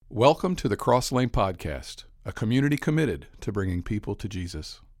Welcome to the Cross Lane Podcast, a community committed to bringing people to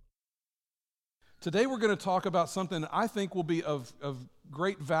Jesus. Today we're going to talk about something I think will be of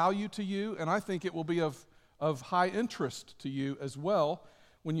great value to you, and I think it will be of high interest to you as well.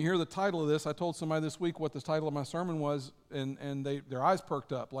 When you hear the title of this, I told somebody this week what the title of my sermon was, and their eyes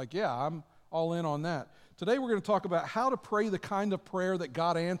perked up, like, yeah, I'm all in on that. Today we're going to talk about how to pray the kind of prayer that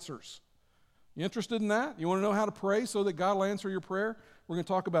God answers. You interested in that? You want to know how to pray so that God will answer your prayer? We're going to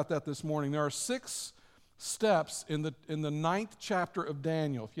talk about that this morning. There are 6 steps in the 9th chapter of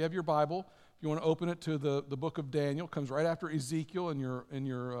Daniel. If you have your Bible, if you want to open it to the book of Daniel, it comes right after Ezekiel in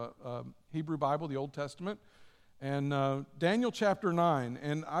your Hebrew Bible, the Old Testament. And Daniel chapter 9.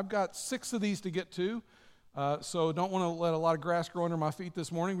 And I've got 6 of these to get to, so don't want to let a lot of grass grow under my feet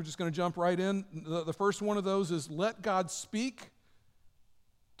this morning. We're just going to jump right in. The first one of those is let God speak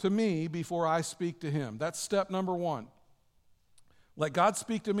to me before I speak to him. That's step number 1. Let God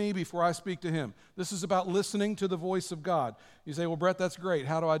speak to me before I speak to him. This is about listening to the voice of God. You say, well, Brett, that's great.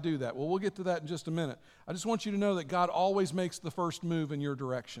 How do I do that? Well, we'll get to that in just a minute. I just want you to know that God always makes the first move in your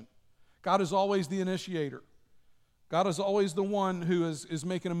direction. God is always the initiator. God is always the one who is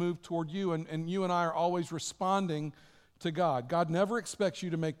making a move toward you, and you and I are always responding to God. God never expects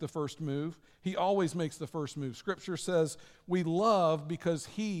you to make the first move. He always makes the first move. Scripture says we love because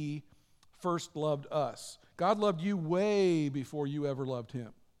he first loved us. God loved you way before you ever loved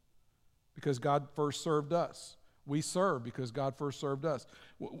him, because God first served us. We serve because God first served us.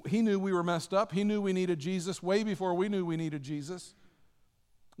 He knew we were messed up. He knew we needed Jesus way before we knew we needed Jesus.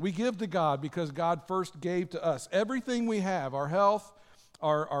 We give to God because God first gave to us. Everything we have, our health,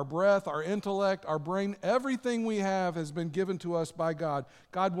 our breath, our intellect, our brain, everything we have has been given to us by God.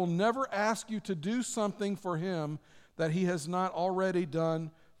 God will never ask you to do something for him that he has not already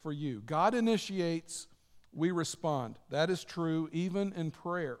done for you. God initiates, we respond. That is true even in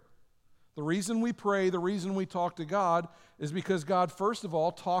prayer. The reason we pray, the reason we talk to God is because God, first of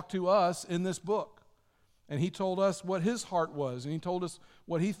all, talked to us in this book. And he told us what his heart was, and he told us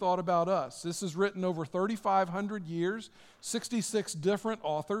what he thought about us. This is written over 3,500 years, 66 different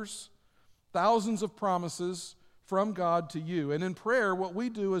authors, thousands of promises from God to you. And in prayer, what we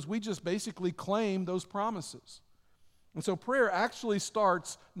do is we just basically claim those promises. And so prayer actually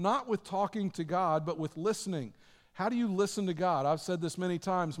starts not with talking to God, but with listening. How do you listen to God? I've said this many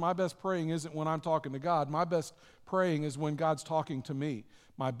times. My best praying isn't when I'm talking to God. My best praying is when God's talking to me.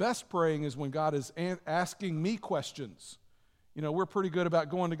 My best praying is when God is asking me questions. You know, we're pretty good about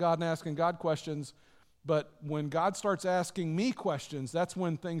going to God and asking God questions, but when God starts asking me questions, that's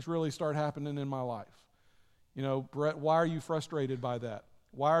when things really start happening in my life. You know, Brett, why are you frustrated by that?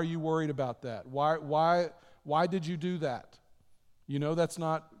 Why are you worried about that? Why did you do that? You know, that's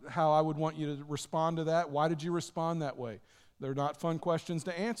not how I would want you to respond to that. Why did you respond that way? They're not fun questions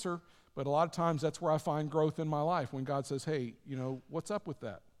to answer, but a lot of times that's where I find growth in my life, when God says, hey, you know, what's up with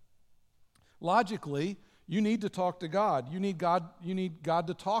that? Logically, you need to talk to God. You need God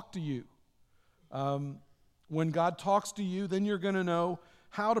to talk to you. When God talks to you, then you're going to know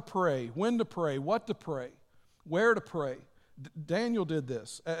how to pray, when to pray, what to pray, where to pray. Daniel did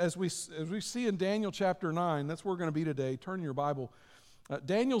this. As we see in Daniel chapter 9, that's where we're going to be today. Turn in your Bible.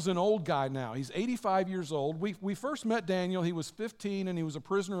 Daniel's an old guy now. He's 85 years old. We first met Daniel. He was 15, and he was a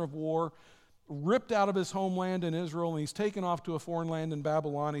prisoner of war, ripped out of his homeland in Israel, and he's taken off to a foreign land in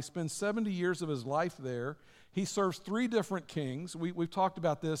Babylon. He spends 70 years of his life there. He serves 3 different kings. We've talked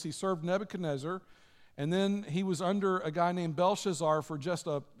about this. He served Nebuchadnezzar, and then he was under a guy named Belshazzar for just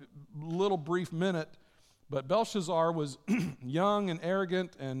a little brief minute. But Belshazzar was young and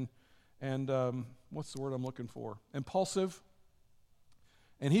arrogant and what's the word I'm looking for? Impulsive.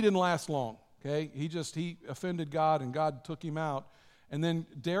 And he didn't last long, okay? He offended God, and God took him out. And then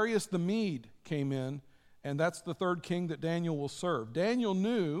Darius the Mede came in, and that's the 3rd king that Daniel will serve. Daniel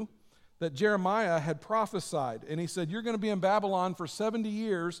knew that Jeremiah had prophesied, and he said, you're going to be in Babylon for 70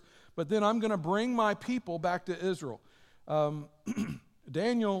 years, but then I'm going to bring my people back to Israel.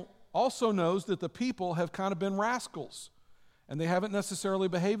 Daniel also knows that the people have kind of been rascals, and they haven't necessarily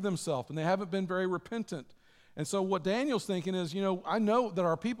behaved themselves, and they haven't been very repentant. And so what Daniel's thinking is, you know, I know that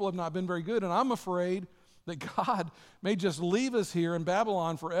our people have not been very good, and I'm afraid that God may just leave us here in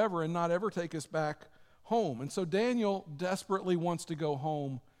Babylon forever and not ever take us back home. And so Daniel desperately wants to go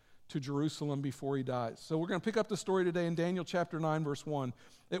home to Jerusalem before he dies. So we're going to pick up the story today in Daniel chapter 9, verse 1.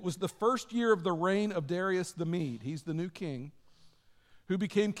 It was the first year of the reign of Darius the Mede. He's the new king, who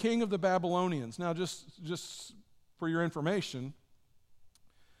became king of the Babylonians. Now, just for your information,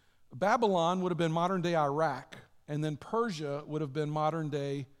 Babylon would have been modern-day Iraq, and then Persia would have been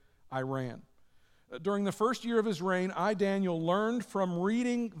modern-day Iran. During the first year of his reign, I, Daniel, learned from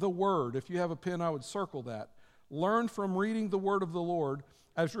reading the word. If you have a pen, I would circle that. Learned from reading the word of the Lord,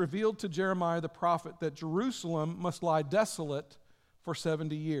 as revealed to Jeremiah the prophet, that Jerusalem must lie desolate for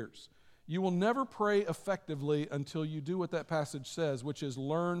 70 years. You will never pray effectively until you do what that passage says, which is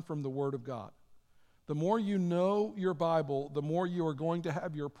learn from the word of God. The more you know your Bible, the more you are going to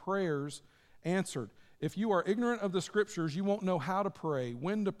have your prayers answered. If you are ignorant of the Scriptures, you won't know how to pray,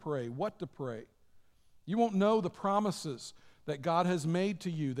 when to pray, what to pray. You won't know the promises that God has made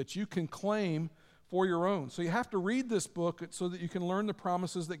to you that you can claim for your own. So you have to read this book so that you can learn the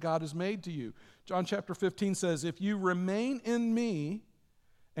promises that God has made to you. John chapter 15 says, if you remain in me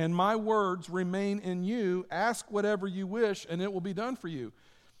and my words remain in you, ask whatever you wish and it will be done for you.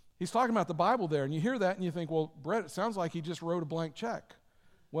 He's talking about the Bible there, and you hear that and you think, well, Brett, it sounds like he just wrote a blank check.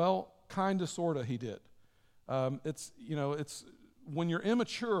 Well, kind of, sort of, he did. It's when you're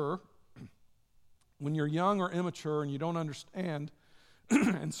immature, when you're young or immature and you don't understand,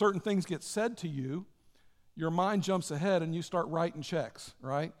 and certain things get said to you, your mind jumps ahead and you start writing checks,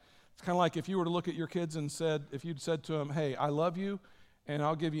 right? It's kind of like if you were to look at your kids and if you'd said to them, hey, I love you and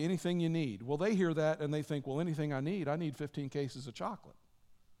I'll give you anything you need. Well, they hear that and they think, well, anything I need 15 cases of chocolate,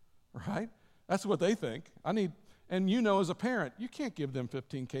 right? That's what they think. And you know as a parent, you can't give them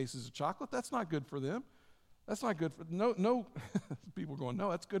 15 cases of chocolate. That's not good for them. That's not good for, no, people are going, no,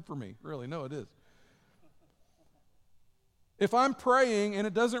 that's good for me. Really, no, it is. If I'm praying and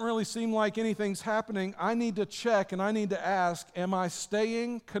it doesn't really seem like anything's happening, I need to check and I need to ask, am I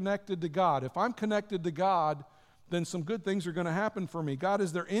staying connected to God? If I'm connected to God, then some good things are going to happen for me. God,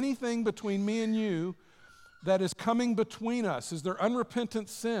 is there anything between me and you that is coming between us? Is there unrepentant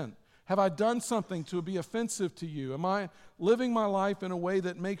sin? Have I done something to be offensive to you? Am I living my life in a way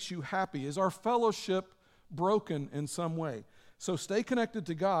that makes you happy? Is our fellowship broken in some way? So stay connected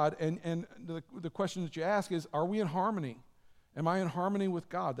to God, and the question that you ask is, are we in harmony? Am I in harmony with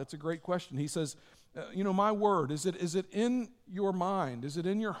God? That's a great question. He says, my word, is it in your mind? Is it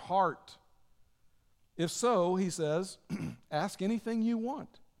in your heart? If so, he says, ask anything you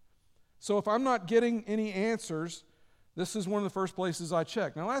want. So if I'm not getting any answers, this is one of the first places I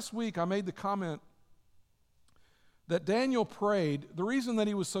check. Now, last week I made the comment that Daniel prayed. The reason that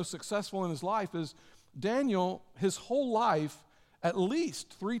he was so successful in his life is Daniel, his whole life, at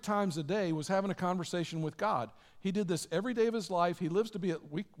least 3 times a day, was having a conversation with God. He did this every day of his life. He lives to be,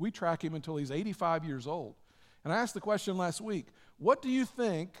 we track him until he's 85 years old. And I asked the question last week, what do you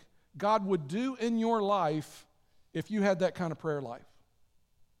think God would do in your life if you had that kind of prayer life?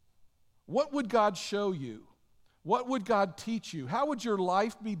 What would God show you? What would God teach you? How would your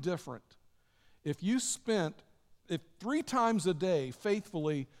life be different if 3 times a day,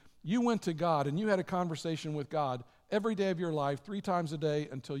 faithfully, you went to God and you had a conversation with God every day of your life, 3 times a day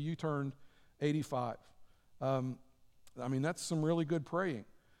until you turned 85? That's some really good praying.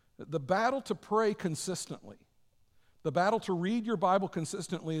 The battle to pray consistently, the battle to read your Bible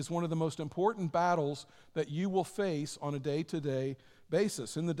consistently is one of the most important battles that you will face on a day-to-day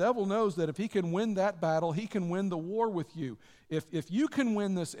basis. And the devil knows that if he can win that battle, he can win the war with you. If you can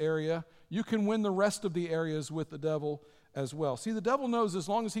win this area, you can win the rest of the areas with the devil as well. See, the devil knows as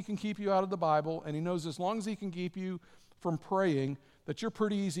long as he can keep you out of the Bible, and he knows as long as he can keep you from praying, that you're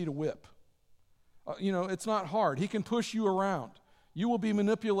pretty easy to whip. It's not hard. He can push you around. You will be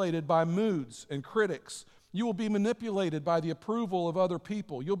manipulated by moods and critics. You will be manipulated by the approval of other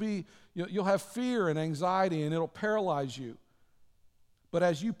people. You'll have fear and anxiety, and it'll paralyze you. But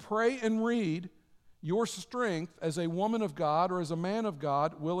as you pray and read, your strength as a woman of God or as a man of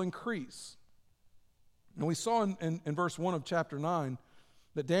God will increase. And we saw in verse 1 of chapter 9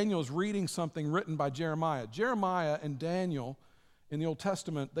 that Daniel is reading something written by Jeremiah. Jeremiah and Daniel in the Old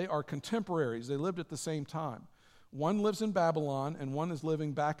Testament, they are contemporaries. They lived at the same time. One lives in Babylon, and one is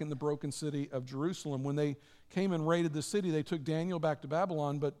living back in the broken city of Jerusalem. When they came and raided the city, they took Daniel back to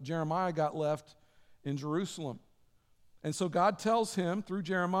Babylon, but Jeremiah got left in Jerusalem. And so God tells him through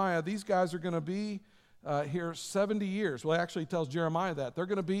Jeremiah, these guys are going to be here 70 years. Well, he actually tells Jeremiah that. They're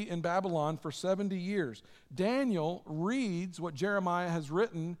going to be in Babylon for 70 years. Daniel reads what Jeremiah has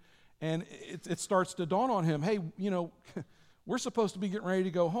written, and it starts to dawn on him, hey, we're supposed to be getting ready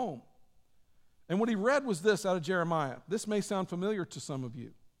to go home. And what he read was this out of Jeremiah. This may sound familiar to some of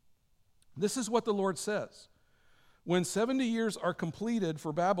you. This is what the Lord says. When 70 years are completed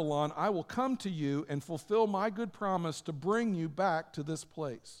for Babylon, I will come to you and fulfill my good promise to bring you back to this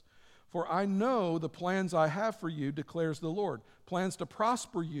place. For I know the plans I have for you, declares the Lord. Plans to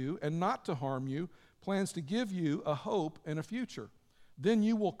prosper you and not to harm you. Plans to give you a hope and a future. Then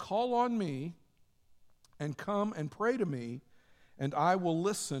you will call on me and come and pray to me, and I will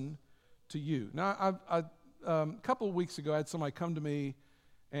listen to you. Now, a couple of weeks ago, I had somebody come to me,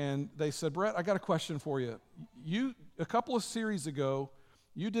 and they said, Brett, I got a question for you. A couple of series ago,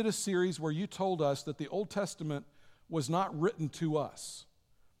 you did a series where you told us that the Old Testament was not written to us.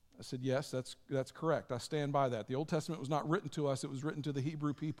 I said, yes, that's correct. I stand by that. The Old Testament was not written to us. It was written to the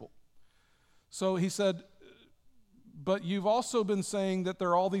Hebrew people. So he said, but you've also been saying that there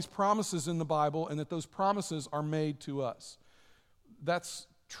are all these promises in the Bible and that those promises are made to us. That's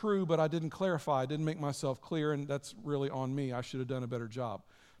true, but I didn't clarify. I didn't make myself clear, and that's really on me. I should have done a better job.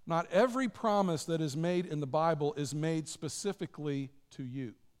 Not every promise that is made in the Bible is made specifically to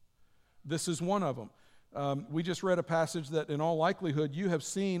you. This is one of them. We just read a passage that in all likelihood you have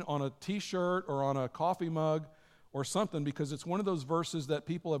seen on a t-shirt or on a coffee mug or something, because it's one of those verses that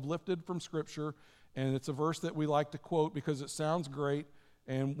people have lifted from Scripture, and it's a verse that we like to quote because it sounds great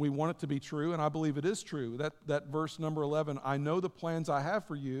and we want it to be true, and I believe it is true. That verse number 11, I know the plans I have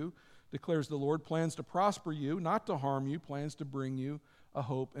for you, declares the Lord, plans to prosper you, not to harm you, plans to bring you a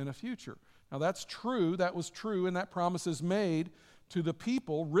hope and a future. Now that's true, that was true, and that promise is made to the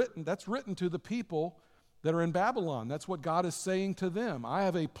people, that's written to the people that are in Babylon. That's what God is saying to them. I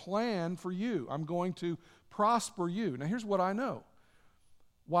have a plan for you. I'm going to prosper you. Now here's what I know.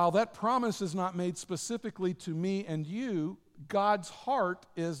 While that promise is not made specifically to me and you, God's heart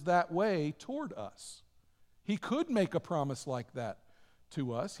is that way toward us. He could make a promise like that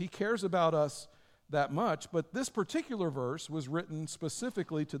to us. He cares about us that much, but this particular verse was written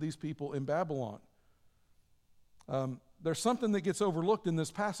specifically to these people in Babylon. There's something that gets overlooked in this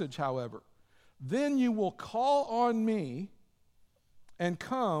passage, however. Then you will call on me and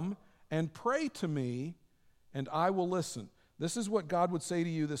come and pray to me, and I will listen. This is what God would say to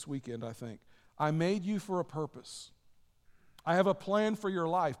you this weekend, I think. I made you for a purpose. I have a plan for your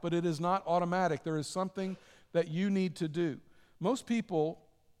life, but it is not automatic. There is something that you need to do. Most people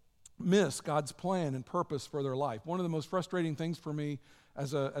miss God's plan and purpose for their life. One of the most frustrating things for me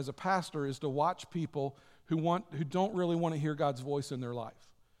as a pastor is to watch people who don't really want to hear God's voice in their life.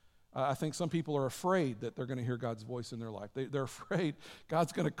 I think some people are afraid that they're going to hear God's voice in their life. They're afraid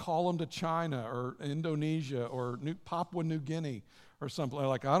God's going to call them to China or Indonesia or Papua New Guinea or something. They're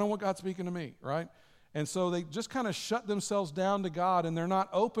like, I don't want God speaking to me, right? And so they just kind of shut themselves down to God, and they're not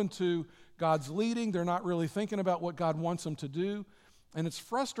open to God's leading. They're not really thinking about what God wants them to do. And it's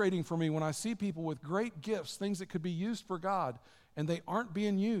frustrating for me when I see people with great gifts, things that could be used for God, and they aren't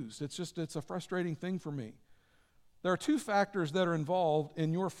being used. It's a frustrating thing for me. There are two factors that are involved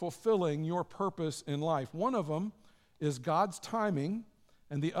in your fulfilling your purpose in life. One of them is God's timing,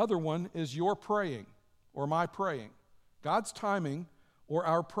 and the other one is your praying or my praying. God's timing or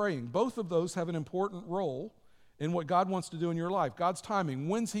our praying. Both of those have an important role in what God wants to do in your life. God's timing,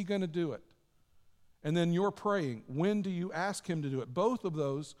 when's He going to do it? And then your praying, when do you ask Him to do it? Both of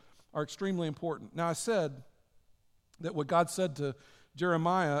those are extremely important. Now, I said that what God said to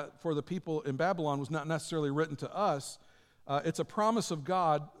Jeremiah for the people in Babylon was not necessarily written to us. It's a promise of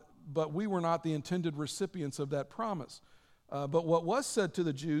God, but we were not the intended recipients of that promise. But what was said to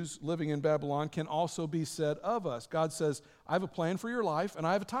the Jews living in Babylon can also be said of us. God says, I have a plan for your life, and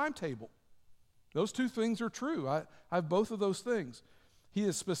I have a timetable. Those two things are true. I have both of those things. He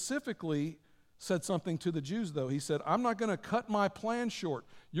has specifically said something to the Jews, though. He said, I'm not going to cut my plan short.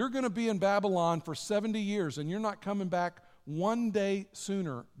 You're going to be in Babylon for 70 years, and you're not coming back one day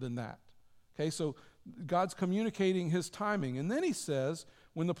sooner than that. Okay, so God's communicating His timing. And then He says,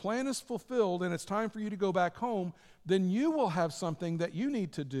 when the plan is fulfilled and it's time for you to go back home, then you will have something that you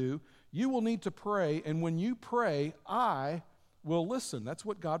need to do. You will need to pray, and when you pray, I will listen. That's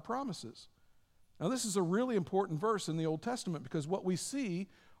what God promises. Now, this is a really important verse in the Old Testament because what we see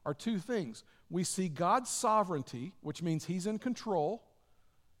are two things. We see God's sovereignty, which means He's in control.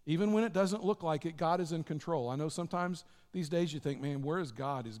 Even when it doesn't look like it, God is in control. I know sometimes these days you think, man, where is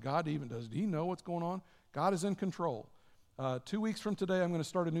God? Does He know what's going on? God is in control. 2 weeks from today, I'm going to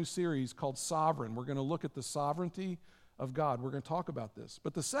start a new series called Sovereign. We're going to look at the sovereignty of God. We're going to talk about this.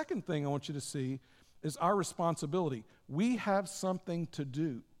 But the second thing I want you to see is our responsibility. We have something to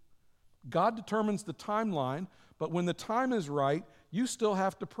do. God determines the timeline, but when the time is right, you still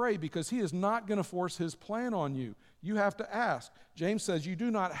have to pray because He is not going to force His plan on you. You have to ask. James says you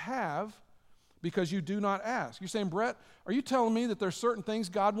do not have because you do not ask. You're saying, Brett, are you telling me that there's certain things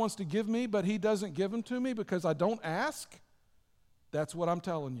God wants to give me, but He doesn't give them to me because I don't ask? That's what I'm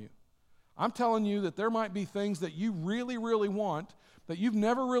telling you. I'm telling you that there might be things that you really, really want, that you've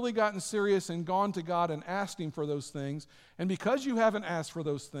never really gotten serious and gone to God and asked Him for those things, and because you haven't asked for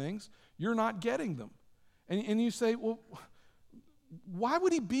those things, you're not getting them. And you say, well, why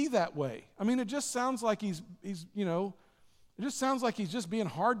would He be that way? I mean, it just sounds like he's it It just sounds like he's just being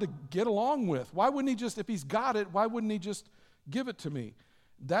hard to get along with. Why wouldn't he just, if he's got it, why wouldn't he just give it to me?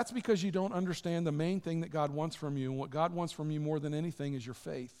 That's because you don't understand the main thing that God wants from you. And what God wants from you more than anything is your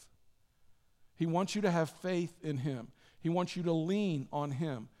faith. He wants you to have faith in him. He wants you to lean on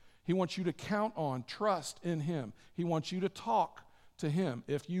him. He wants you to count on, trust in him. He wants you to talk to him.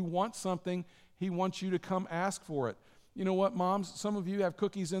 If you want something, he wants you to come ask for it. You know what, moms? Some of you have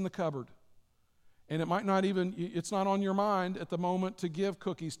cookies in the cupboard. And it might not even, it's not on your mind at the moment to give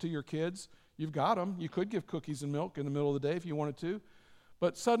cookies to your kids. You've got them. You could give cookies and milk in the middle of the day if you wanted to.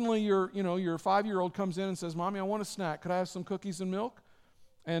 But suddenly your 5-year-old comes in and says, Mommy, I want a snack. Could I have some cookies and milk?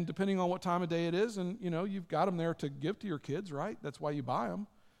 And depending on what time of day it is, and you've got them there to give to your kids, right? That's why you buy them.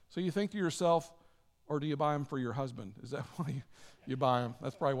 So you think to yourself, or do you buy them for your husband? Is that why you buy them?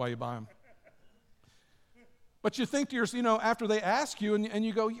 That's probably why you buy them. But you think to yourself, after they ask you, and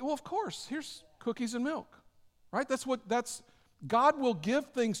you go, well, of course, here's cookies and milk, right? God will give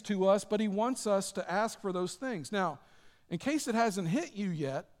things to us, but he wants us to ask for those things. Now, in case it hasn't hit you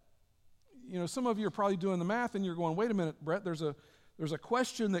yet, some of you are probably doing the math and you're going, wait a minute, Brett, there's a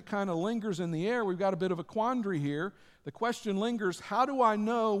question that kind of lingers in the air. We've got a bit of a quandary here. The question lingers, how do I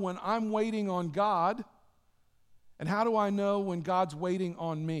know when I'm waiting on God? And how do I know when God's waiting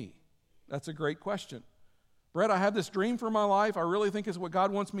on me? That's a great question. Brett, I have this dream for my life. I really think it's what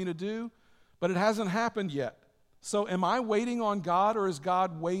God wants me to do, but it hasn't happened yet. So am I waiting on God, or is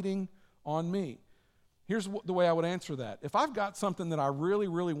God waiting on me? Here's the way I would answer that. If I've got something that I really,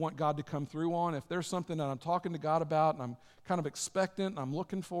 really want God to come through on, if there's something that I'm talking to God about and I'm kind of expectant and I'm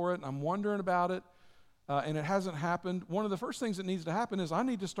looking for it and I'm wondering about it and it hasn't happened, one of the first things that needs to happen is I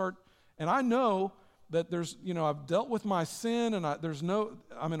need to start, and I know that there's, I've dealt with my sin and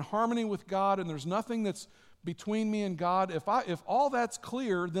I'm in harmony with God and there's nothing that's between me and God. If all that's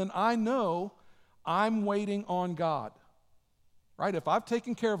clear, then I know I'm waiting on God. Right? If I've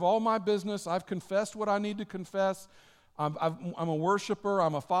taken care of all my business, I've confessed what I need to confess, I'm a worshiper,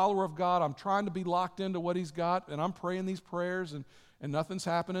 I'm a follower of God, I'm trying to be locked into what he's got, and I'm praying these prayers and nothing's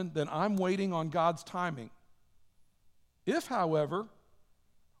happening, then I'm waiting on God's timing. If, however,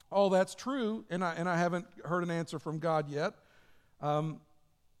 all that's true, and I haven't heard an answer from God yet, then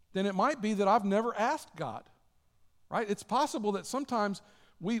it might be that I've never asked God. Right? It's possible that sometimes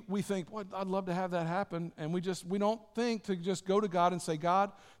we think, well, I'd love to have that happen, and we don't think to just go to God and say,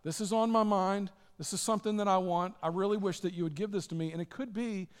 God, this is on my mind. This is something that I want. I really wish that you would give this to me. And it could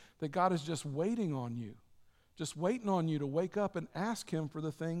be that God is just waiting on you, just waiting on you to wake up and ask him for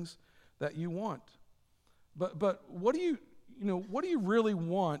the things that you want. But what do you really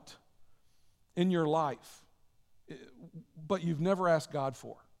want in your life, but you've never asked God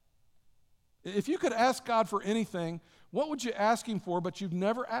for? If you could ask God for anything, what would you ask him for, but you've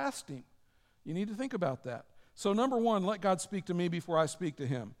never asked him? You need to think about that. So number one, let God speak to me before I speak to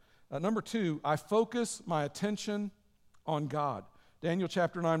him. Number two, I focus my attention on God. Daniel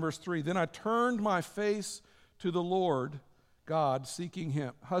chapter 9, verse 3, then I turned my face to the Lord God, seeking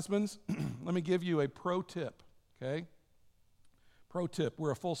him. Husbands, let me give you a pro tip, okay? Pro tip,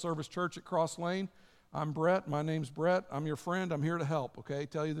 we're a full-service church at Cross Lane. I'm Brett. My name's Brett. I'm your friend. I'm here to help, okay?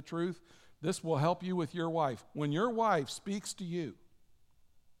 Tell you the truth. This will help you with your wife. When your wife speaks to you,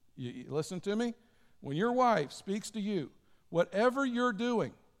 you listen to me? When your wife speaks to you, whatever you're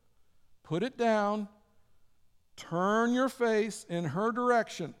doing, put it down, turn your face in her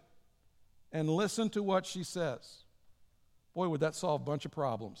direction, and listen to what she says. Boy, would that solve a bunch of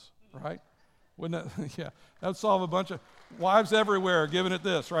problems, right? Wouldn't that? Yeah, that would solve a bunch of wives everywhere giving it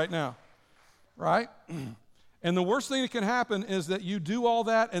this right now, right? And the worst thing that can happen is that you do all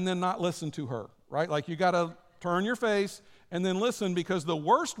that and then not listen to her, right? Like you got to turn your face and then listen, because the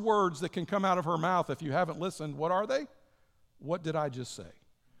worst words that can come out of her mouth if you haven't listened, what are they? What did I just say?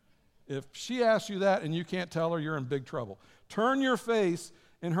 If she asks you that and you can't tell her, you're in big trouble. Turn your face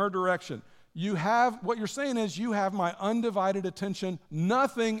in her direction. What you're saying is, you have my undivided attention.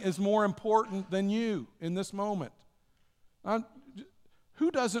 Nothing is more important than you in this moment. Who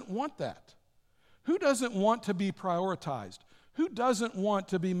doesn't want that? Who doesn't want to be prioritized? Who doesn't want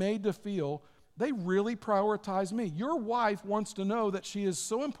to be made to feel they really prioritize me? Your wife wants to know that she is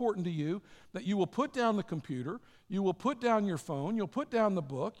so important to you that you will put down the computer, you will put down your phone, you'll put down the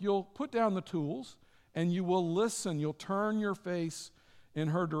book, you'll put down the tools, and you will listen. You'll turn your face in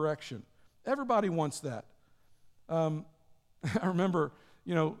her direction. Everybody wants that. I remember,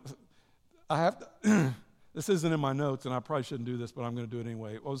 I have to, this isn't in my notes, and I probably shouldn't do this, but I'm going to do it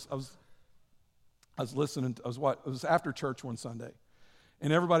anyway. I was listening. It was after church one Sunday,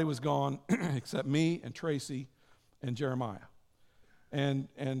 and everybody was gone except me and Tracy and Jeremiah.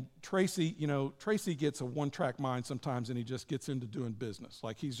 And Tracy, Tracy gets a one-track mind sometimes, and he just gets into doing business.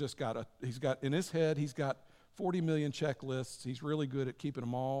 Like he's got in his head, he's got 40 million checklists. He's really good at keeping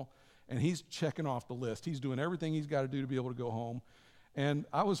them all, and he's checking off the list. He's doing everything he's got to do to be able to go home. And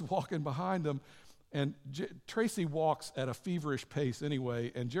I was walking behind him, and Tracy walks at a feverish pace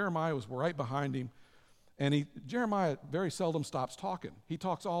anyway, and Jeremiah was right behind him. And Jeremiah very seldom stops talking. He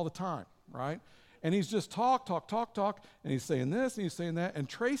talks all the time, right? And he's just talk, and he's saying this, and he's saying that. And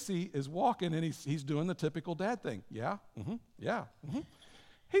Tracy is walking, and he's doing the typical dad thing. Yeah, mm-hmm, yeah, mm-hmm.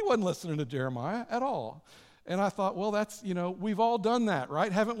 He wasn't listening to Jeremiah at all. And I thought, well, that's, we've all done that,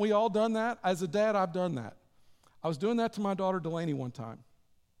 right? Haven't we all done that? As a dad, I've done that. I was doing that to my daughter Delaney one time.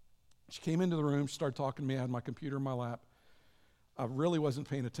 She came into the room, she started talking to me. I had my computer in my lap. I really wasn't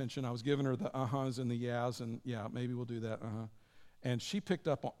paying attention. I was giving her the uh-huhs and the yeahs, and yeah, maybe we'll do that, uh-huh. And she picked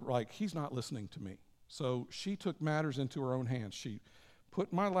up, like, he's not listening to me. So she took matters into her own hands. She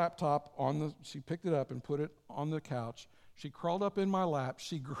put my laptop she picked it up and put it on the couch. She crawled up in my lap.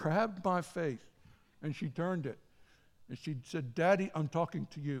 She grabbed my face, and she turned it. And she said, "Daddy, I'm talking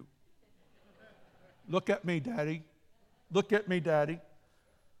to you. Look at me, Daddy. Look at me, Daddy."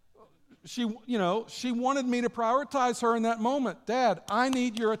 She wanted me to prioritize her in that moment. "Dad, I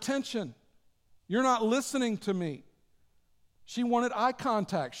need your attention. You're not listening to me." She wanted eye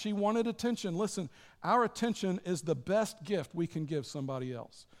contact. She wanted attention. Listen, our attention is the best gift we can give somebody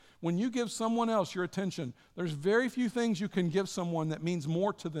else. When you give someone else your attention, there's very few things you can give someone that means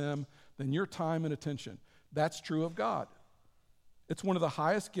more to them than your time and attention. That's true of God. It's one of the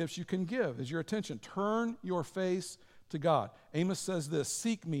highest gifts you can give is your attention. Turn your face to God. Amos says this,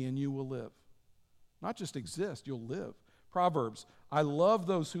 "Seek me and you will live." Not just exist, you'll live. Proverbs, "I love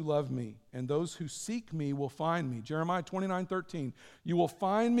those who love me, and those who seek me will find me." Jeremiah 29:13, "You will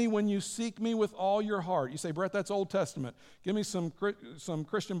find me when you seek me with all your heart." You say, "Brett, that's Old Testament. Give me some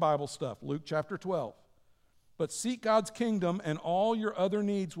Christian Bible stuff." Luke chapter 12. "But seek God's kingdom, and all your other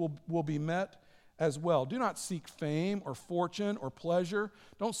needs will be met as well." Do not seek fame or fortune or pleasure.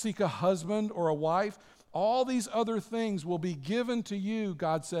 Don't seek a husband or a wife. All these other things will be given to you,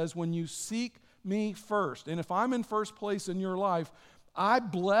 God says, when you seek me first. And if I'm in first place in your life, I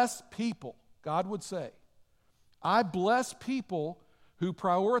bless people, God would say. I bless people who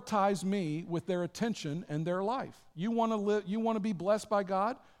prioritize me with their attention and their life. You want to be blessed by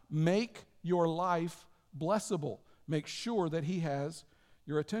God? Make your life blessable. Make sure that He has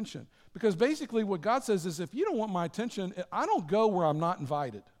your attention. Because basically what God says is, if you don't want my attention, I don't go where I'm not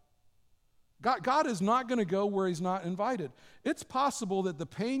invited. God is not going to go where He's not invited. It's possible that the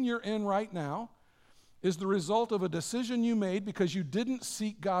pain you're in right now is the result of a decision you made because you didn't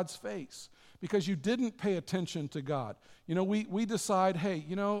seek God's face, because you didn't pay attention to God. We decide, hey,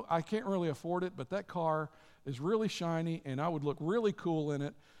 I can't really afford it, but that car is really shiny and I would look really cool in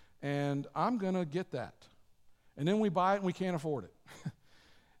it, and I'm going to get that. And then we buy it and we can't afford it.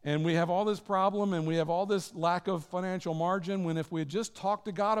 And we have all this problem and we have all this lack of financial margin, when if we had just talked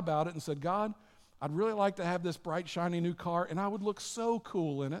to God about it and said, "God, I'd really like to have this bright, shiny new car, and I would look so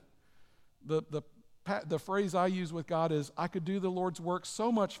cool in it." The phrase I use with God is, "I could do the Lord's work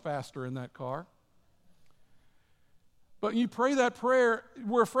so much faster in that car." But you pray that prayer,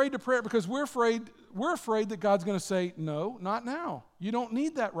 we're afraid to pray it because we're afraid that God's going to say, "No, not now. You don't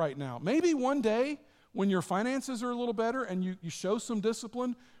need that right now. Maybe one day when your finances are a little better and you show some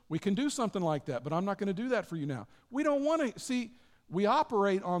discipline, we can do something like that, but I'm not going to do that for you now." We don't want to. See, we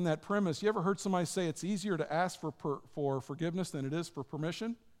operate on that premise. You ever heard somebody say it's easier to ask for forgiveness than it is for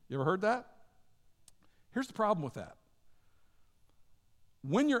permission? You ever heard that? Here's the problem with that.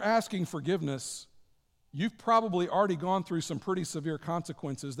 When you're asking forgiveness, you've probably already gone through some pretty severe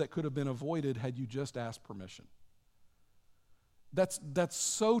consequences that could have been avoided had you just asked permission. That's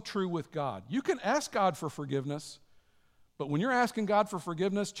so true with God. You can ask God for forgiveness, but when you're asking God for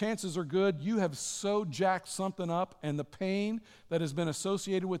forgiveness, chances are good you have so jacked something up, and the pain that has been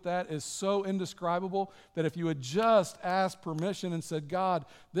associated with that is so indescribable that if you had just asked permission and said, "God,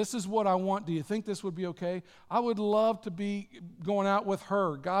 this is what I want. Do you think this would be okay? I would love to be going out with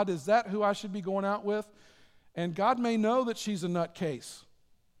her. God, is that who I should be going out with?" And God may know that she's a nutcase.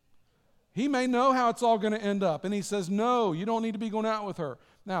 He may know how it's all going to end up. And He says, "No, you don't need to be going out with her."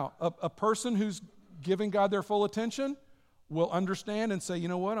 Now, a person who's giving God their full attention will understand and say, "You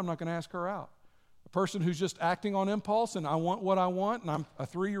know what? I'm not going to ask her out." A person who's just acting on impulse and "I want what I want, and I'm a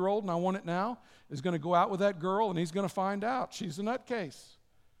 3-year-old and I want it now," is going to go out with that girl, and he's going to find out she's a nutcase.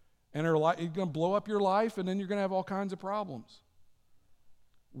 And it's going to blow up your life, and then you're going to have all kinds of problems.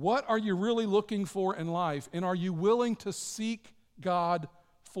 What are you really looking for in life, and are you willing to seek God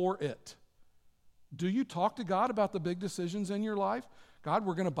for it? Do you talk to God about the big decisions in your life? God,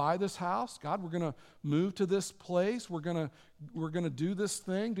 we're going to buy this house. God, we're going to move to this place. We're going to do this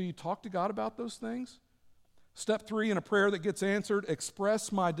thing. Do you talk to God about those things? Step 3 in a prayer that gets answered,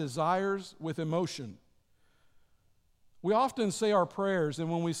 express my desires with emotion. We often say our prayers, and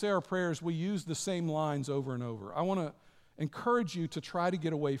when we say our prayers, we use the same lines over and over. I want to encourage you to try to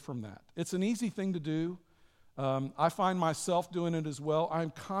get away from that. It's an easy thing to do. I find myself doing it as well.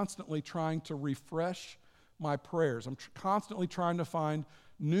 I'm constantly trying to refresh my prayers. I'm constantly trying to find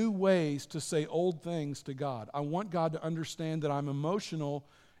new ways to say old things to God. I want God to understand that I'm emotional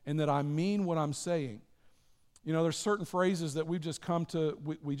and that I mean what I'm saying. You know, there's certain phrases that we've just come to,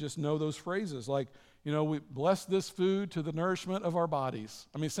 we just know those phrases. Like, you know, we bless this food to the nourishment of our bodies.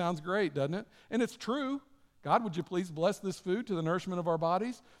 I mean, it sounds great, doesn't it? And it's true. God, would you please bless this food to the nourishment of our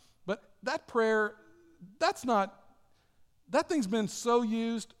bodies? But that prayer, that thing's been so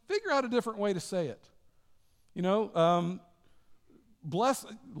used. Figure out a different way to say it. You know,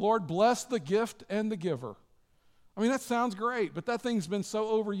 Lord, bless the gift and the giver. I mean, that sounds great, but that thing's been so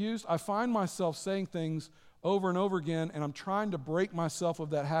overused. I find myself saying things over and over again, and I'm trying to break myself of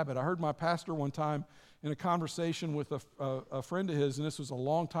that habit. I heard my pastor one time in a conversation with a friend of his, and this was a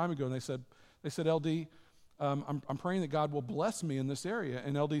long time ago, and they said, LD, I'm praying that God will bless me in this area.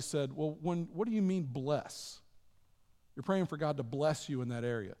 And LD said, well, what do you mean bless? You're praying for God to bless you in that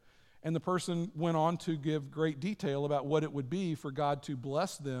area. And the person went on to give great detail about what it would be for God to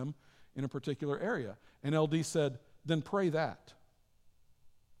bless them in a particular area. And LD said, then pray that.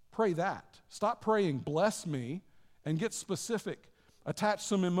 Pray that. Stop praying, bless me, and get specific. Attach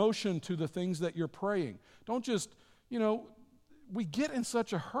some emotion to the things that you're praying. Don't just, you know, we get in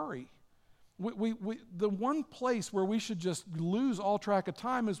such a hurry. The one place where we should just lose all track of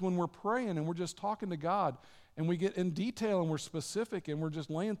time is when we're praying and we're just talking to God and we get in detail and we're specific and we're just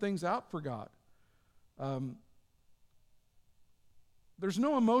laying things out for God. There's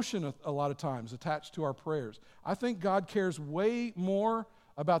no emotion a lot of times attached to our prayers. I think God cares way more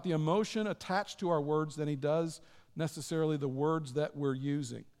about the emotion attached to our words than he does necessarily the words that we're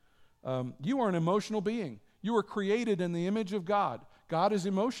using. You are an emotional being. You were created in the image of God. God is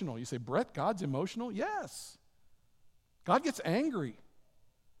emotional. You say, Brett, God's emotional? Yes. God gets angry.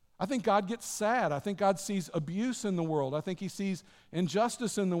 I think God gets sad. I think God sees abuse in the world. I think he sees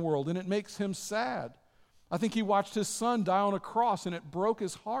injustice in the world, and it makes him sad. I think he watched his son die on a cross, and it broke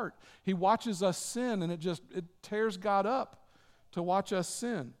his heart. He watches us sin, and it tears God up to watch us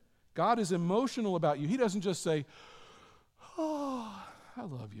sin. God is emotional about you. He doesn't just say, oh, I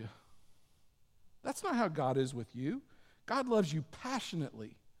love you. That's not how God is with you. God loves you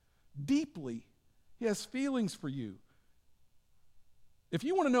passionately, deeply. He has feelings for you. If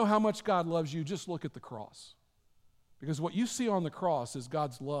you want to know how much God loves you, just look at the cross. Because what you see on the cross is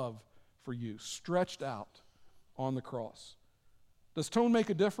God's love for you, stretched out on the cross. Does tone make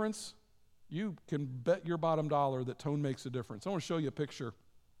a difference? You can bet your bottom dollar that tone makes a difference. I want to show you a picture.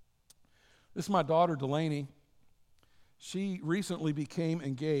 This is my daughter, Delaney. She recently became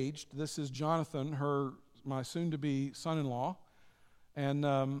engaged. This is Jonathan, my soon-to-be son-in-law.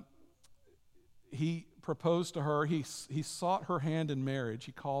 And he proposed to her. He sought her hand in marriage.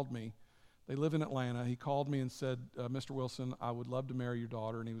 He called me. They live in Atlanta. He called me and said, Mr. Wilson, I would love to marry your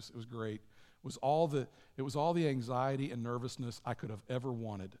daughter. And it was great. It was all the anxiety and nervousness I could have ever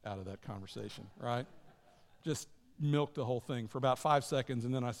wanted out of that conversation, right? Just milked the whole thing for about 5 seconds,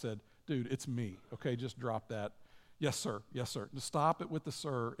 and then I said, dude, it's me, okay? Just drop that. Yes, sir. Yes, sir. Just stop it with the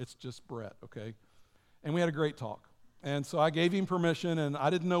sir. It's just Brett, okay? And we had a great talk. And so I gave him permission, and I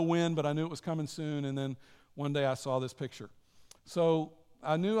didn't know when, but I knew it was coming soon, and then one day I saw this picture. So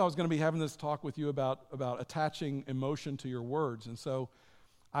I knew I was going to be having this talk with you about attaching emotion to your words, and so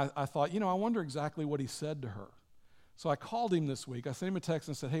I thought, I wonder exactly what he said to her. So I called him this week. I sent him a text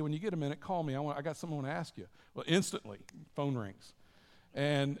and said, hey, when you get a minute, call me. I got something I want to ask you. Well, instantly, phone rings.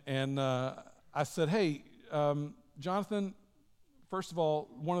 And I said, hey, Jonathan, first of all,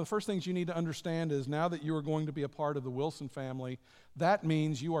 one of the first things you need to understand is now that you are going to be a part of the Wilson family, that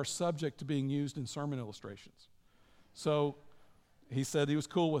means you are subject to being used in sermon illustrations. So he said he was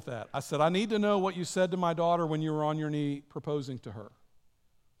cool with that. I said, I need to know what you said to my daughter when you were on your knee proposing to her.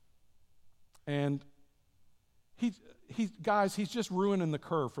 And he's just ruining the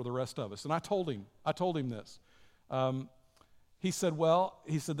curve for the rest of us. And I told him this. He said,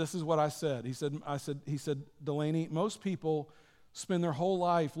 this is what I said. He said, Delaney, most people spend their whole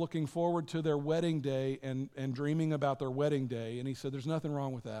life looking forward to their wedding day and dreaming about their wedding day. And he said, there's nothing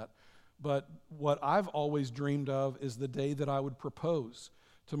wrong with that. But what I've always dreamed of is the day that I would propose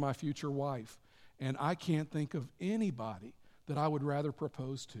to my future wife. And I can't think of anybody that I would rather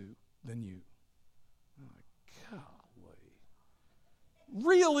propose to than you.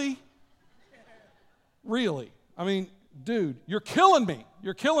 Really? Really? I mean, dude, you're killing me.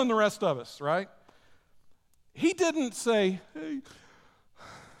 You're killing the rest of us, right? He didn't say, hey,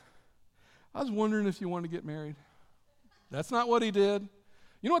 I was wondering if you want to get married. That's not what he did.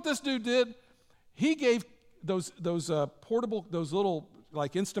 You know what this dude did? He gave those portable, those little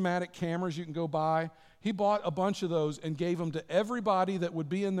like Instamatic cameras you can go buy. He bought a bunch of those and gave them to everybody that would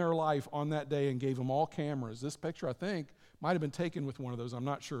be in their life on that day and gave them all cameras. This picture, I think, might have been taken with one of those. I'm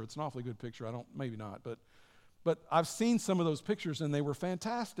not sure. It's an awfully good picture. Maybe not. But I've seen some of those pictures and they were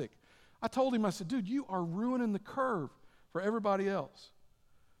fantastic. I told him, I said, dude, you are ruining the curve for everybody else.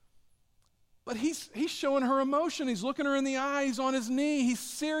 But he's showing her emotion. He's looking her in the eye. He's on his knee. He's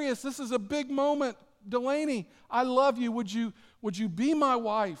serious. This is a big moment. Delaney, I love you. Would you be my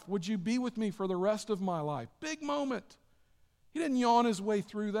wife? Would you be with me for the rest of my life? Big moment. He didn't yawn his way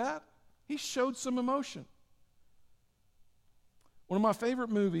through that. He showed some emotion. One of my favorite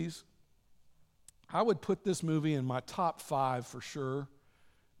movies, I would put this movie in my top 5 for sure,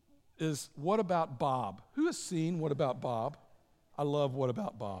 is What About Bob? Who has seen What About Bob? I love What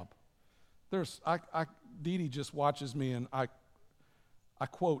About Bob. Dee Dee just watches me and I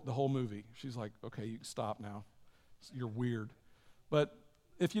quote the whole movie. She's like, okay, you can stop now. You're weird. But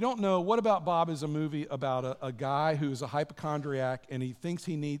if you don't know, What About Bob is a movie about a guy who's a hypochondriac and he thinks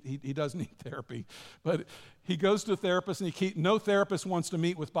he does need therapy. But he goes to a therapist and no therapist wants to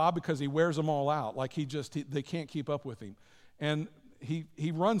meet with Bob because he wears them all out. Like they can't keep up with him. And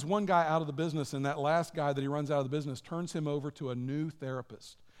he runs one guy out of the business, and that last guy that he runs out of the business turns him over to a new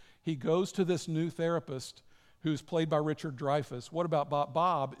therapist. He goes to this new therapist who's played by Richard Dreyfuss. What About Bob?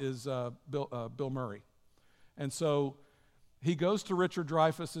 Bob is Bill Murray. And so he goes to Richard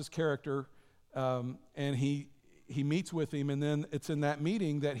Dreyfuss's character, and he meets with him, and then it's in that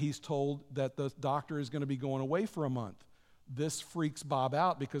meeting that he's told that the doctor is going to be going away for a month. This freaks Bob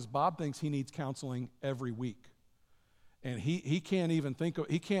out because Bob thinks he needs counseling every week. And he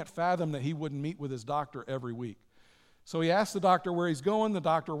can't fathom that he wouldn't meet with his doctor every week. So he asks the doctor where he's going. The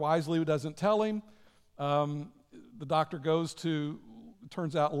doctor wisely doesn't tell him. The doctor goes to,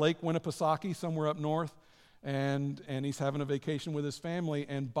 turns out, Lake Winnipesaukee, somewhere up north, and he's having a vacation with his family.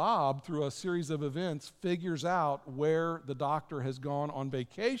 And Bob, through a series of events, figures out where the doctor has gone on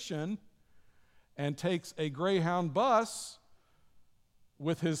vacation and takes a Greyhound bus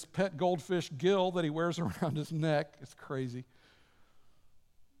with his pet goldfish Gil that he wears around his neck. It's crazy.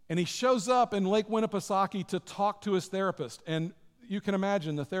 And he shows up in Lake Winnipesaukee to talk to his therapist. And you can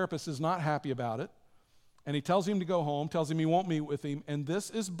imagine the therapist is not happy about it. And he tells him to go home, tells him he won't meet with him. And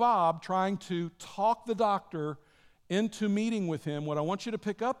this is Bob trying to talk the doctor into meeting with him. What I want you to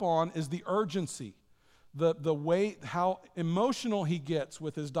pick up on is the urgency, the way, how emotional he gets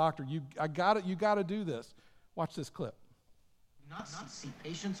with his doctor. You got to do this. Watch this clip. Not see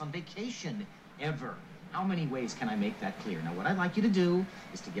patients on vacation, ever. How many ways can I make that clear? Now, what I'd like you to do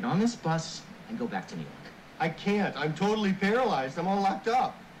is to get on this bus and go back to New York. I can't. I'm totally paralyzed. I'm all locked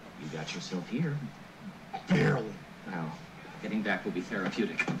up. You got yourself here. Barely. Well, getting back will be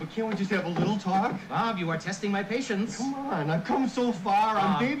therapeutic. But can't we just have a little talk? Bob, you are testing my patience. Come on, I've come so far.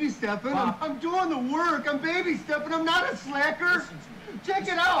 I'm Bob. baby stepping. Bob. I'm doing the work. I'm baby stepping. I'm not a slacker. Listen to me. Check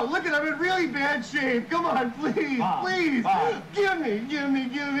it out. Look at, I'm in really bad shape. Come on, please, Bob. please. Bob. Give me.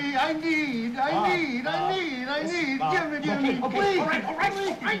 I need. Bob. Give me. Okay, Please. all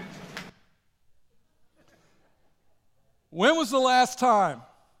right. When was the last time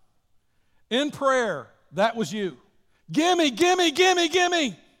in prayer that was you? Gimme.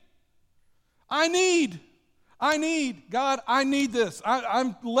 I need, God, I need this.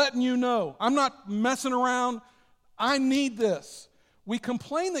 I'm letting you know. I'm not messing around. I need this. We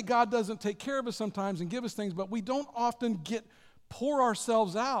complain that God doesn't take care of us sometimes and give us things, but we don't often pour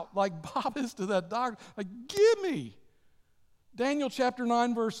ourselves out like Bob is to that doctor. Like, give me. Daniel chapter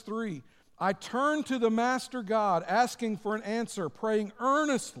 9, verse 3. I turned to the Master God, asking for an answer, praying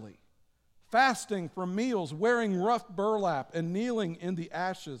earnestly, fasting from meals, wearing rough burlap, and kneeling in the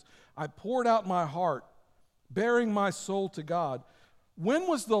ashes. I poured out my heart, bearing my soul to God. When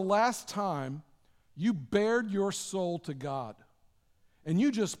was the last time you bared your soul to God? And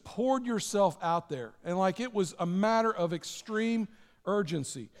you just poured yourself out there, and like it was a matter of extreme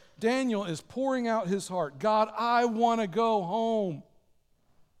urgency. Daniel is pouring out his heart. God, I want to go home.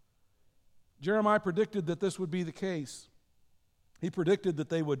 Jeremiah predicted that this would be the case. He predicted that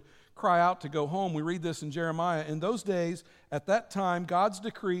they would cry out to go home. We read this in Jeremiah. In those days, at that time, God's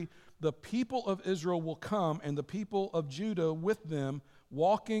decree, the people of Israel will come, and the people of Judah with them,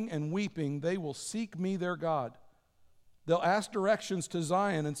 walking and weeping. They will seek me, their God. They'll ask directions to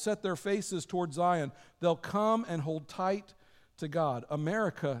Zion and set their faces toward Zion. They'll come and hold tight to God.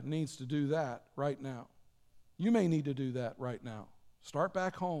 America needs to do that right now. You may need to do that right now. Start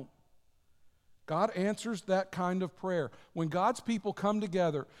back home. God answers that kind of prayer. When God's people come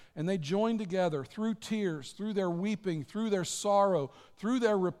together and they join together through tears, through their weeping, through their sorrow, through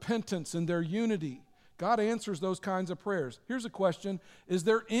their repentance and their unity, God answers those kinds of prayers. Here's a question. Is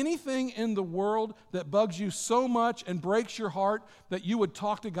there anything in the world that bugs you so much and breaks your heart that you would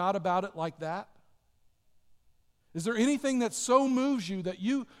talk to God about it like that? Is there anything that so moves you that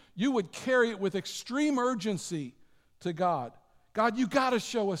you would carry it with extreme urgency to God? God, you got to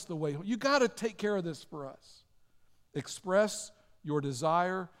show us the way. You got to take care of this for us. Express your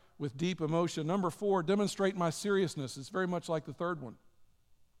desire with deep emotion. Number 4, demonstrate my seriousness. It's very much like the third one.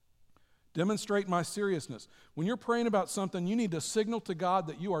 Demonstrate my seriousness. When you're praying about something, you need to signal to God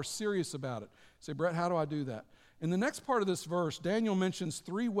that you are serious about it. Say, Brett, how do I do that? In the next part of this verse, Daniel mentions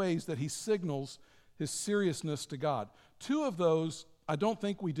 3 ways that he signals his seriousness to God. 2 of those I don't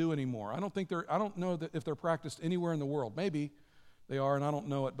think we do anymore. I don't know that if they're practiced anywhere in the world. Maybe they are, and I don't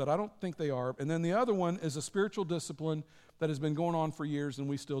know it, but I don't think they are. And then the other one is a spiritual discipline that has been going on for years, and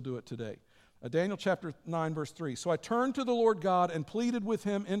we still do it today. Daniel chapter 9, verse 3. So I turned to the Lord God and pleaded with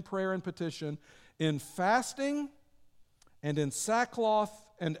him in prayer and petition, in fasting and in sackcloth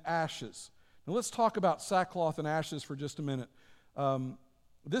and ashes. Now let's talk about sackcloth and ashes for just a minute.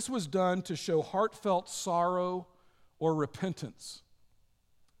 This was done to show heartfelt sorrow or repentance.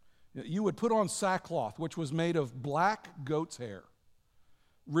 You would put on sackcloth, which was made of black goat's hair.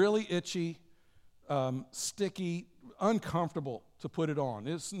 Really itchy, sticky, uncomfortable to put it on.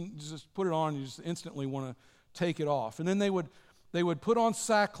 It's just put it on, you just instantly want to take it off. And then they would put on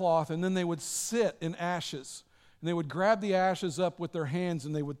sackcloth, and then they would sit in ashes. And they would grab the ashes up with their hands,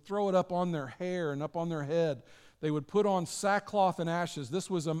 and they would throw it up on their hair and up on their head. They would put on sackcloth and ashes. This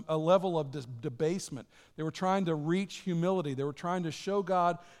was a level of debasement. They were trying to reach humility. They were trying to show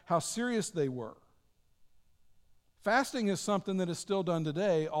God how serious they were. Fasting is something that is still done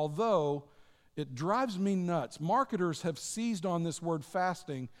today, although it drives me nuts. Marketers have seized on this word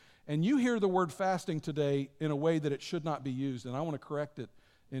fasting, and you hear the word fasting today in a way that it should not be used, and I want to correct it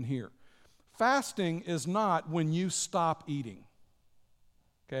in here. Fasting is not when you stop eating.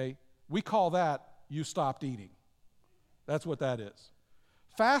 Okay? We call that you stopped eating. That's what that is.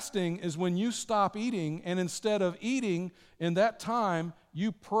 Fasting is when you stop eating, and instead of eating in that time,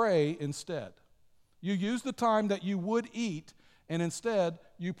 you pray instead. You use the time that you would eat, and instead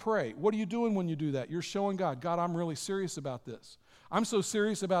you pray. What are you doing when you do that? You're showing God, I'm really serious about this. I'm so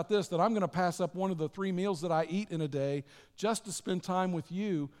serious about this that I'm going to pass up one of the 3 meals that I eat in a day just to spend time with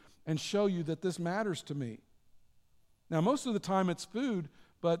you and show you that this matters to me. Now, most of the time it's food,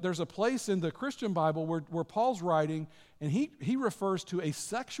 but there's a place in the Christian Bible where Paul's writing, and he refers to a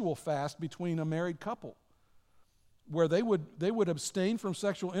sexual fast between a married couple, where they would abstain from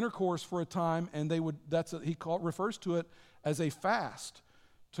sexual intercourse for a time, and refers to it as a fast,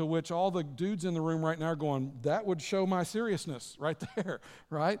 to which all the dudes in the room right now are going, that would show my seriousness right there,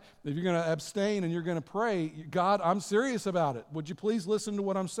 right? If you're going to abstain and you're going to pray, God, I'm serious about it. Would you please listen to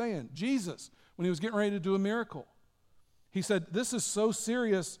what I'm saying? Jesus, when he was getting ready to do a miracle, he said, this is so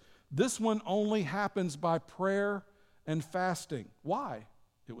serious, this one only happens by prayer and fasting. Why?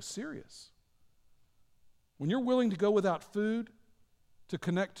 It was serious. When you're willing to go without food to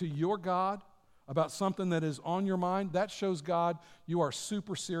connect to your God about something that is on your mind, that shows God you are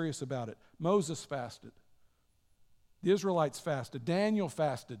super serious about it. Moses fasted. The Israelites fasted. Daniel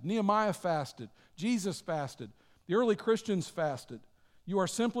fasted. Nehemiah fasted. Jesus fasted. The early Christians fasted. You are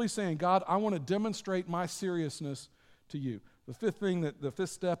simply saying, God, I want to demonstrate my seriousness to you. The fifth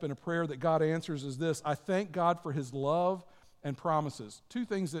step in a prayer that God answers is this: I thank God for his love and promises. 2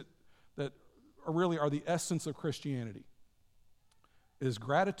 things that are the essence of Christianity is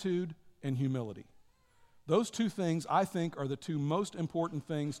gratitude and humility. Those 2 things, I think, are the 2 most important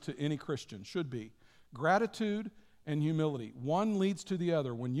things to any Christian, should be. Gratitude and humility. One leads to the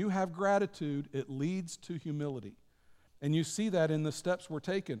other. When you have gratitude, it leads to humility. And you see that in the steps we're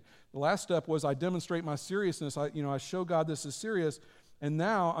taking. The last step was I demonstrate my seriousness. I show God this is serious. And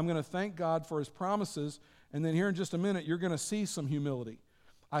now I'm going to thank God for his promises. And then here in just a minute, you're going to see some humility.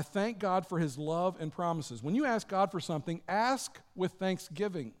 I thank God for his love and promises. When you ask God for something, ask with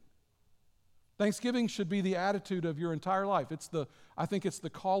thanksgiving. Thanksgiving should be the attitude of your entire life. I think it's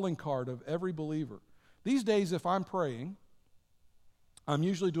the calling card of every believer. These days, if I'm praying, I'm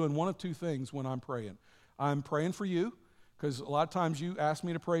usually doing one of 2 things when I'm praying. I'm praying for you, because a lot of times you ask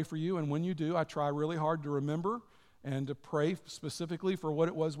me to pray for you, and when you do, I try really hard to remember and to pray specifically for what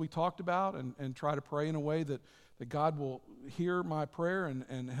it was we talked about, and try to pray in a way that God will hear my prayer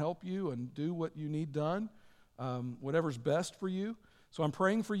and help you and do what you need done. whatever's best for you. So I'm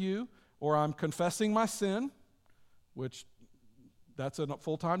praying for you, or I'm confessing my sin, which that's a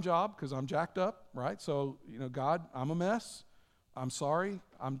full-time job because I'm jacked up, right? So, God, I'm a mess. I'm sorry.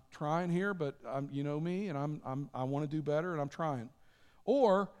 I'm trying here, but you know me, and I want to do better, and I'm trying.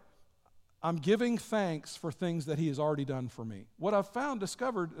 Or I'm giving thanks for things that he has already done for me. What I've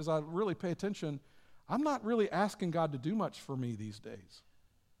discovered as I really pay attention, I'm not really asking God to do much for me these days.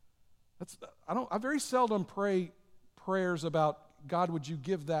 I very seldom pray prayers about, God, would you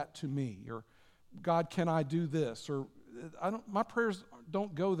give that to me? Or, God, can I do this? Or my prayers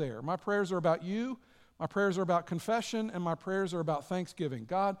don't go there. My prayers are about you. My prayers are about confession, and my prayers are about thanksgiving.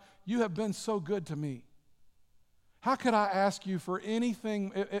 God, you have been so good to me. How could I ask you for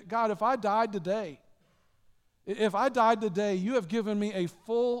anything? God, if I died today, you have given me a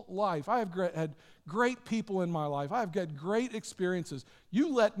full life. I have had great people in my life. I have got great experiences.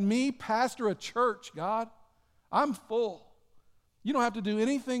 You let me pastor a church, God. I'm full. You don't have to do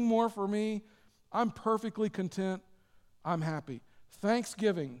anything more for me. I'm perfectly content. I'm happy.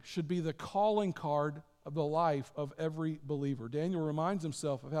 Thanksgiving should be the calling card of the life of every believer. Daniel reminds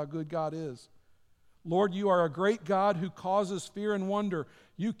himself of how good God is. Lord, you are a great God who causes fear and wonder.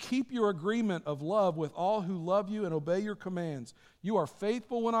 You keep your agreement of love with all who love you and obey your commands. You are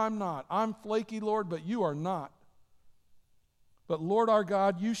faithful when I'm not. I'm flaky, Lord, but you are not. But Lord our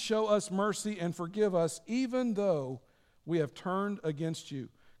God, you show us mercy and forgive us even though we have turned against you.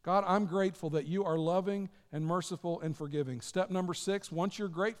 God, I'm grateful that you are loving and merciful and forgiving. Step number 6, once you're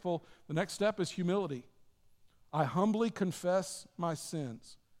grateful, the next step is humility. I humbly confess my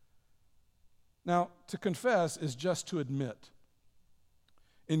sins. Now, to confess is just to admit.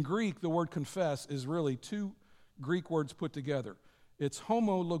 In Greek, the word confess is really 2 Greek words put together. It's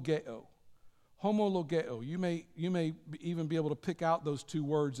homologeo. Homologeo. You may even be able to pick out those 2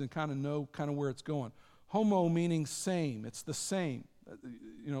 words and kind of know where it's going. Homo meaning same. It's the same.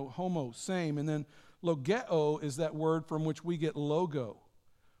 Homo, same. And then logeo is that word from which we get logo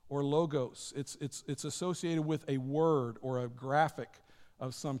or logos. It's associated with a word or a graphic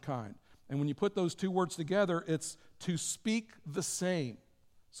of some kind. And when you put those 2 words together, it's to speak the same.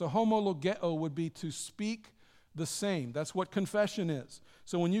 So homologeo would be to speak the same. That's what confession is.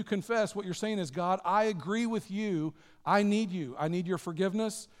 So when you confess, what you're saying is, God, I agree with you. I need you. I need your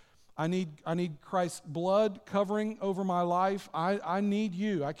forgiveness. I need Christ's blood covering over my life. I need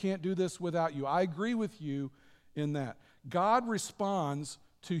you. I can't do this without you. I agree with you in that. God responds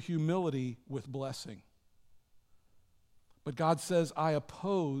to humility with blessing. But God says, I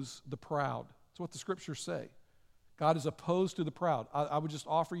oppose the proud. That's what the scriptures say. God is opposed to the proud. I would just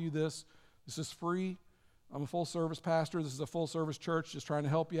offer you this. This is free. I'm a full-service pastor. This is a full-service church just trying to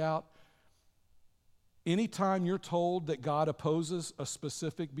help you out. Anytime you're told that God opposes a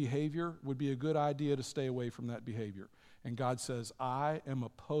specific behavior, would be a good idea to stay away from that behavior. And God says, I am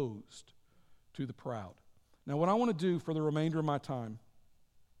opposed to the proud. Now, what I want to do for the remainder of my time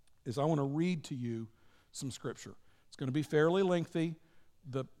is I want to read to you some scripture. It's going to be fairly lengthy.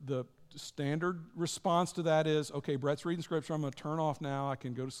 The standard response to that is, okay, Brett's reading scripture, I'm going to turn off now, I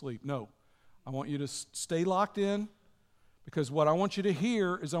can go to sleep. No, I want you to stay locked in, because what I want you to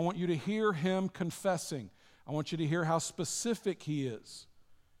hear is I want you to hear him confessing. I want you to hear how specific he is.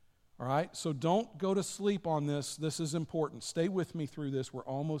 All right? So don't go to sleep on this. This is important. Stay with me through this. We're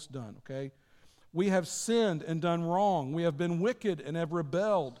almost done, okay? We have sinned and done wrong. We have been wicked and have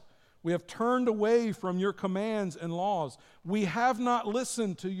rebelled. We have turned away from your commands and laws. We have not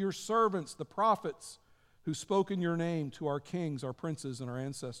listened to your servants, the prophets, who spoke in your name to our kings, our princes, and our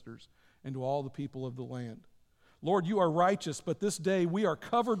ancestors, and to all the people of the land. Lord, you are righteous, but this day we are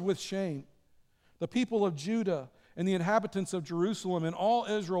covered with shame. The people of Judah and the inhabitants of Jerusalem and all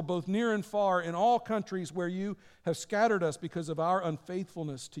Israel, both near and far, in all countries where you have scattered us because of our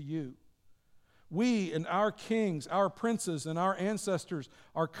unfaithfulness to you. We and our kings, our princes, and our ancestors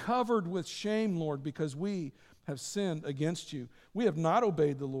are covered with shame, Lord, because we have sinned against you. We have not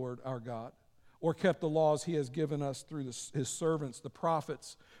obeyed the Lord our God, or kept the laws he has given us through his servants, the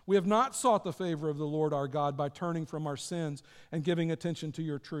prophets. We have not sought the favor of the Lord our God by turning from our sins and giving attention to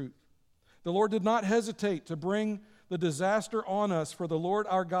your truth. The Lord did not hesitate to bring the disaster on us, for the Lord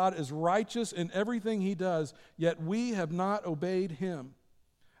our God is righteous in everything he does, yet we have not obeyed him.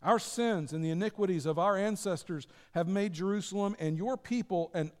 Our sins and the iniquities of our ancestors have made Jerusalem and your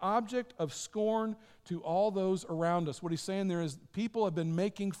people an object of scorn to all those around us. What he's saying there is people have been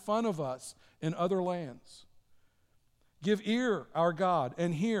making fun of us in other lands. Give ear, our God,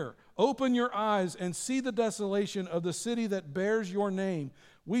 and hear. Open your eyes and see the desolation of the city that bears your name.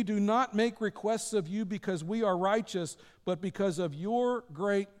 We do not make requests of you because we are righteous, but because of your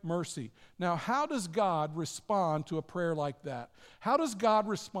great mercy. Now, how does God respond to a prayer like that? How does God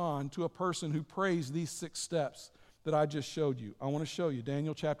respond to a person who prays these 6 steps that I just showed you? I want to show you.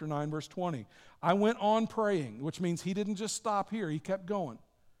 Daniel chapter 9, verse 20. I went on praying, which means he didn't just stop here. He kept going.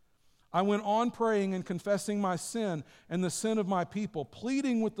 I went on praying and confessing my sin and the sin of my people,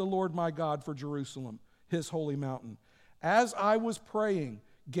 pleading with the Lord my God for Jerusalem, his holy mountain. As I was praying,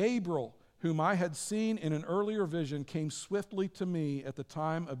 Gabriel, whom I had seen in an earlier vision, came swiftly to me at the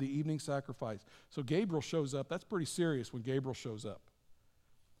time of the evening sacrifice. So Gabriel shows up. That's pretty serious when Gabriel shows up.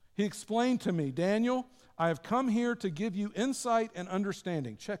 He explained to me, Daniel, I have come here to give you insight and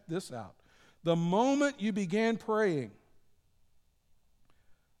understanding. Check this out. The moment you began praying,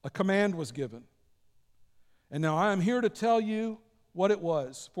 a command was given. And now I am here to tell you what it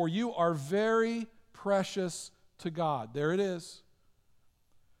was. For you are very precious to God. There it is.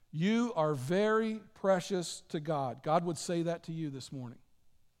 You are very precious to God. God would say that to you this morning.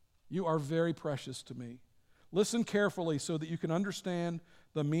 You are very precious to me. Listen carefully so that you can understand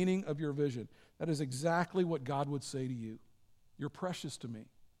the meaning of your vision. That is exactly what God would say to you. You're precious to me. You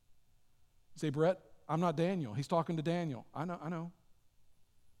say, Brett, I'm not Daniel. He's talking to Daniel. I know.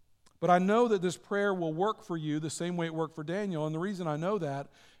 But I know that this prayer will work for you the same way it worked for Daniel. And the reason I know that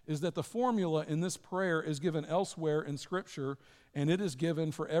is that the formula in this prayer is given elsewhere in Scripture, and it is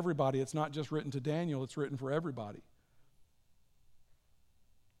given for everybody. It's not just written to Daniel, it's written for everybody.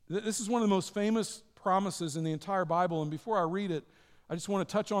 This is one of the most famous promises in the entire Bible, and before I read it, I just want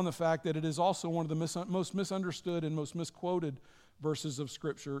to touch on the fact that it is also one of the most misunderstood and most misquoted verses of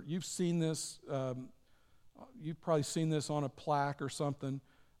Scripture. You've seen this, you've probably seen this on a plaque or something.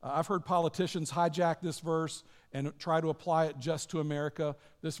 I've heard politicians hijack this verse and try to apply it just to America.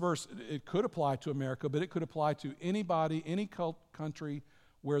 This verse, it could apply to America, but it could apply to anybody, any country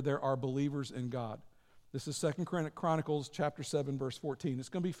where there are believers in God. This is 2 Chronicles chapter 7, verse 14. It's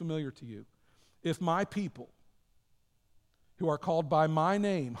going to be familiar to you. If my people, who are called by my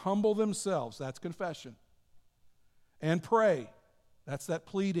name, humble themselves, that's confession, and pray, that's that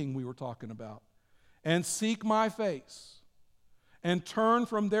pleading we were talking about, and seek my face, and turn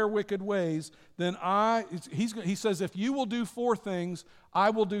from their wicked ways, then he says, if you will do 4 things, I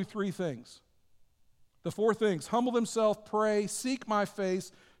will do 3 things. The 4 things: humble themselves, pray, seek my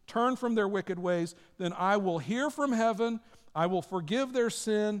face, turn from their wicked ways, then I will hear from heaven, I will forgive their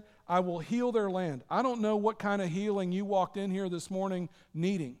sin, I will heal their land. I don't know what kind of healing you walked in here this morning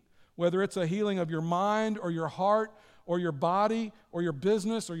needing, whether it's a healing of your mind or your heart or your body or your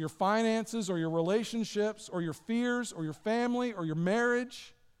business or your finances or your relationships or your fears or your family or your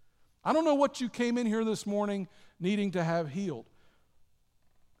marriage. I don't know what you came in here this morning needing to have healed.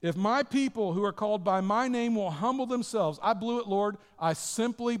 If my people who are called by my name will humble themselves, I blew it, Lord. I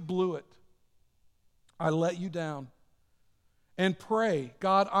simply blew it. I let you down. And pray,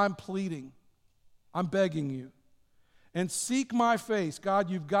 God, I'm pleading. I'm begging you. And seek my face.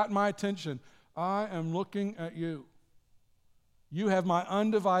 God, you've got my attention. I am looking at you. You have my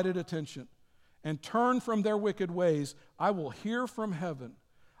undivided attention. And turn from their wicked ways. I will hear from heaven.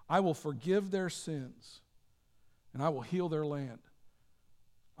 I will forgive their sins. And I will heal their land.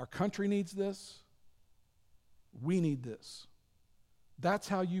 Our country needs this. We need this. That's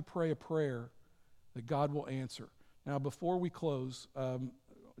how you pray a prayer that God will answer. Now, before we close, I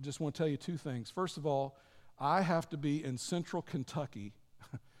just want to tell you 2 things. First of all, I have to be in central Kentucky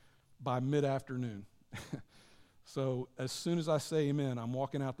by mid-afternoon. So as soon as I say amen, I'm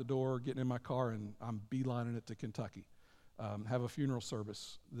walking out the door, getting in my car, and I'm beelining it to Kentucky. Have a funeral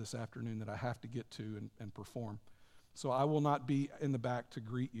service this afternoon that I have to get to and perform. So I will not be in the back to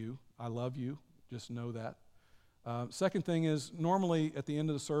greet you. I love you. Just know that. Second thing is, normally at the end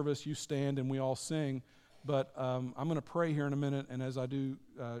of the service, you stand and we all sing. But I'm going to pray here in a minute, and as I do,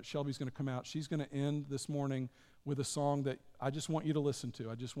 Shelby's going to come out. She's going to end this morning with a song that I just want you to listen to.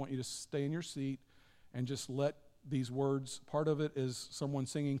 I just want you to stay in your seat and just let these words, part of it is someone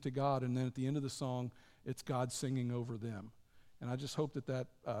singing to God, and then at the end of the song, it's God singing over them. And I just hope that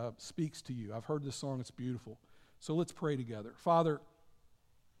speaks to you. I've heard this song. It's beautiful. So let's pray together. Father,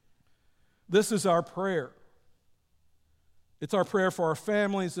 this is our prayer. It's our prayer for our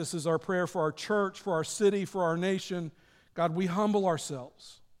families. This is our prayer for our church, for our city, for our nation. God, we humble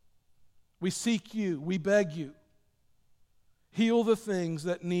ourselves. We seek you. We beg you. Heal the things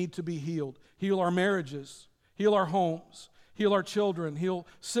that need to be healed. Heal our marriages. Heal our homes. Heal our children. Heal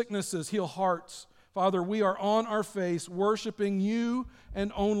sicknesses. Heal hearts. Father, we are on our face worshiping you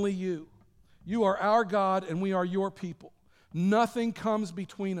and only you. You are our God and we are your people. Nothing comes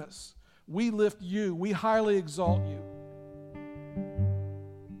between us. We lift you. We highly exalt you.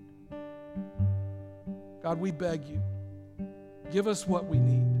 God, we beg you, give us what we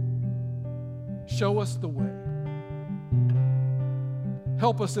need. Show us the way.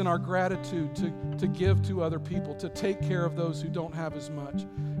 Help us in our gratitude to give to other people, to take care of those who don't have as much.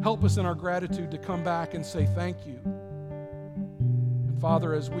 Help us in our gratitude to come back and say thank you. And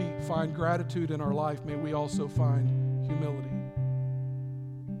Father, as we find gratitude in our life, may we also find humility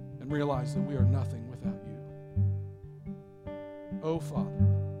and realize that we are nothing without you. Oh, Father,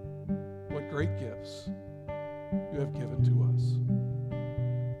 what great gifts you have given to us.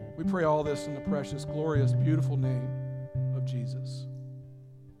 We pray all this in the precious, glorious, beautiful name of Jesus.